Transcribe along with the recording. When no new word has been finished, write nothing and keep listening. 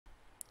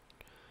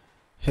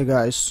Hey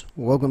guys,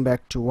 welcome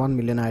back to 1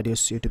 Million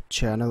Ideas YouTube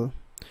channel.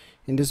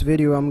 In this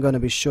video I'm gonna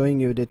be showing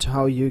you that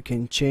how you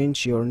can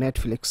change your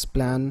Netflix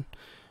plan,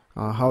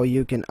 how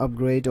you can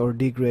upgrade or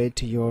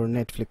degrade your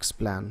Netflix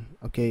plan.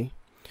 Okay,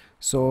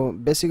 so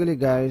basically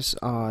guys,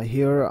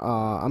 here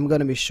I'm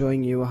gonna be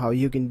showing you how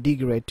you can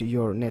degrade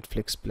your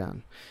Netflix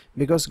plan,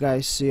 because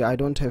guys, see, I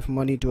don't have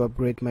money to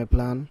upgrade my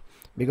plan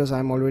because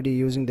I'm already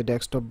using the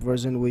desktop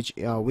version, which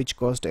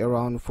cost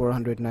around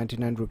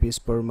 499 rupees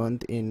per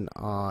month in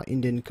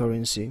Indian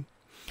currency.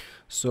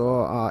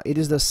 So it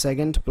is the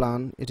second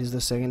plan,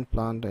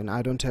 and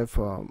I don't have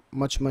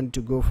much money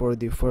to go for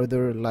the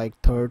further, like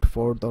third,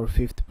 fourth or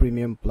fifth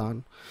premium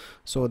plan.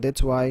 So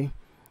that's why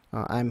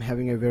I'm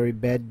having a very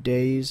bad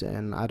days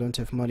and I don't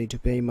have money to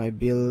pay my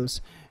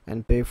bills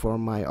and pay for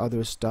my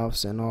other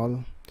stuffs and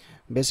all.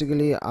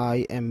 Basically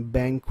I am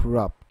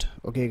bankrupt.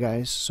 Okay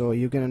guys, so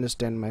you can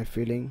understand my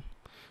feeling.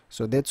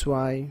 So that's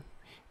why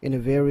in a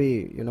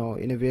very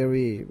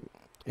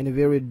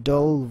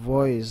dull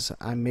voice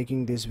I'm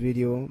making this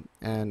video,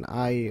 and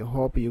I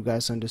hope you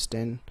guys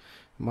understand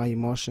my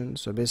emotion.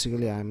 So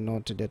basically I'm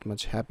not that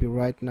much happy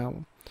right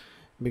now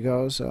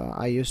because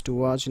I used to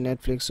watch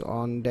Netflix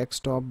on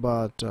desktop,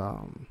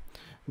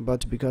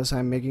 but because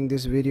I'm making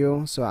this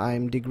video, so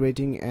I'm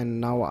degrading, and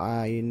now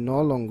I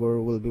no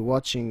longer will be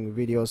watching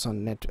videos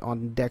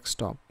on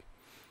desktop.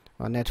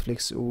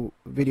 Netflix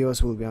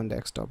videos will be on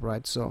desktop,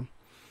 right? So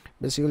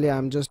basically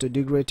I'm just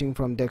degrading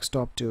from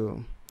desktop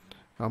to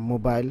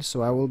mobile.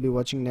 So I will be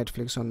watching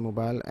Netflix on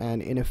mobile,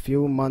 and in a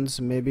few months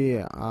maybe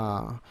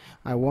I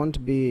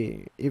won't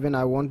be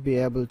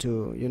able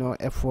to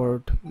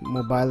afford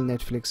mobile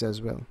Netflix as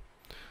well.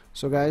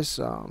 So guys,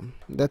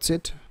 that's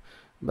it,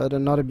 but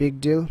not a big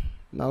deal.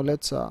 Now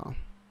let's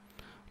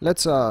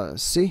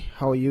see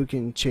how you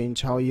can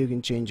change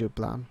your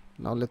plan.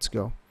 Now let's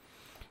go.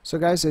 So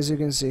guys, as you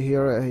can see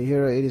here,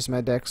 it is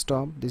my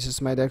desktop. This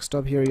is my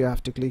desktop. Here you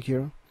have to click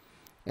here,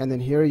 and then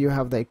here you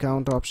have the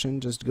account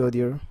option. Just go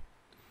there,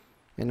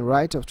 and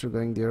right after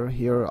going there,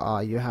 here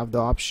you have the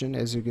option,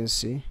 as you can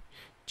see,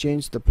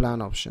 change the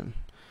plan option.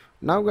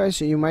 Now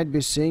guys, you might be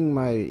seeing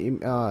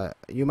my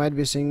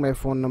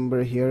phone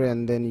number here,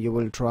 and then you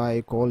will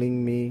try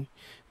calling me,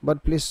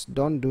 but please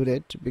don't do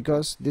that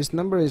because this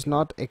number is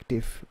not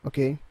active.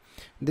 Okay,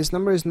 this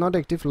number is not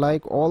active,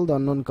 like all the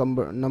unknown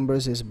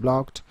numbers is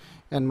blocked,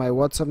 and my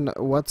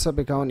WhatsApp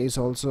account is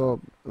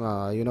also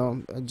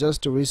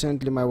just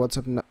recently my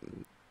WhatsApp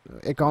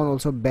account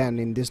also banned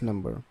in this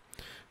number.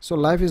 So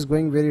life is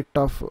going very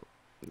tough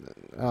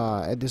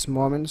at this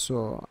moment,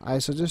 so I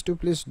suggest you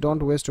please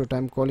don't waste your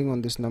time calling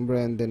on this number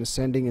and then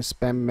sending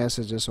spam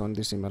messages on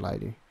this email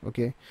ID.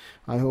 Okay,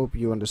 I hope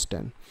you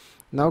understand.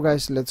 Now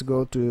guys, let's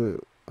go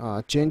to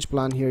change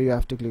plan. Here you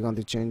have to click on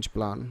the change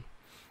plan,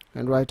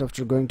 and right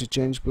after going to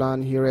change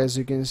plan, here as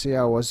you can see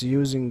I was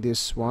using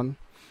this one.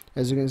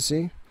 As you can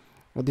see,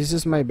 this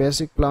is my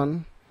basic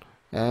plan,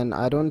 and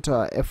I don't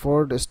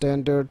afford a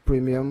standard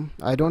premium.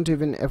 I don't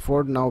even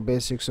afford now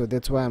basic, so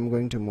that's why I'm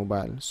going to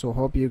mobile. So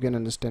hope you can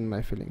understand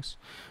my feelings.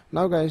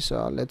 Now guys,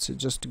 let's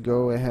just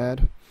go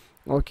ahead.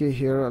 Okay,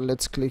 here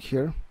let's click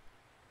here.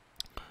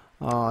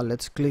 And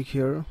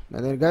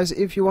then guys,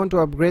 if you want to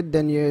upgrade,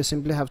 then you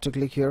simply have to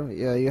click here.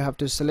 You have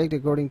to select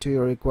according to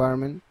your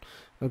requirement.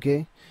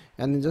 Okay,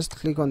 and then just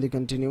click on the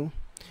continue.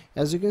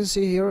 As you can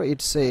see here,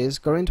 it says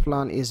current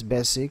plan is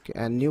basic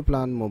and new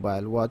plan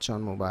mobile, watch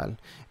on mobile,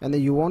 and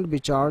then you won't be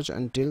charged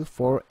until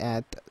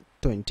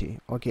 4/20.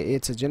 Okay,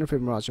 it's a January,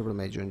 February, March, April,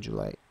 May, June,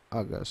 July,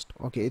 August.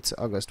 Okay, it's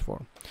August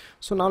 4.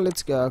 So now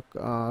let's click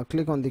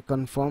on the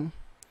confirm.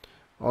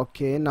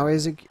 Okay, now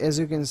as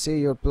you can see,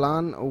 your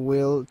plan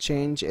will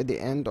change at the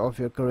end of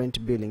your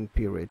current billing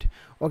period.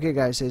 Okay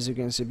guys, as you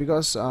can see,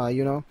 because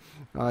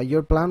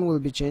your plan will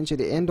be changed at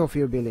the end of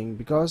your billing,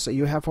 because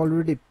you have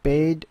already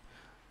paid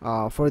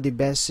for the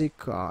basic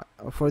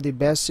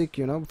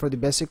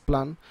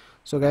plan.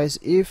 So guys,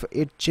 if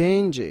it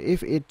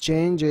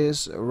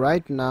changes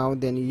right now,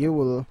 then you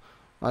will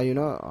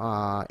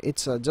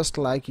it's just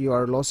like you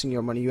are losing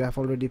your money. You have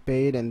already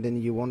paid, and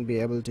then you won't be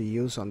able to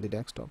use on the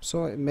desktop.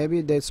 So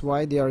maybe that's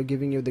why they are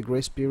giving you the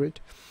grace period.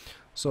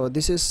 So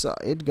this is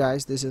it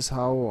guys. This is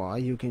how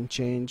you can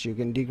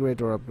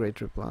degrade or upgrade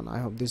your plan. I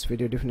hope this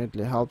video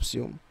definitely helps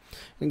you,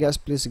 and guys,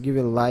 please give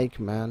a like,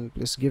 man.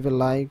 Please give a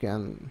like,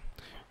 and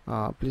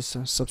please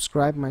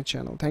subscribe my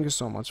channel. Thank you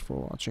so much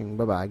for watching.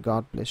 Bye bye.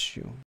 God bless you.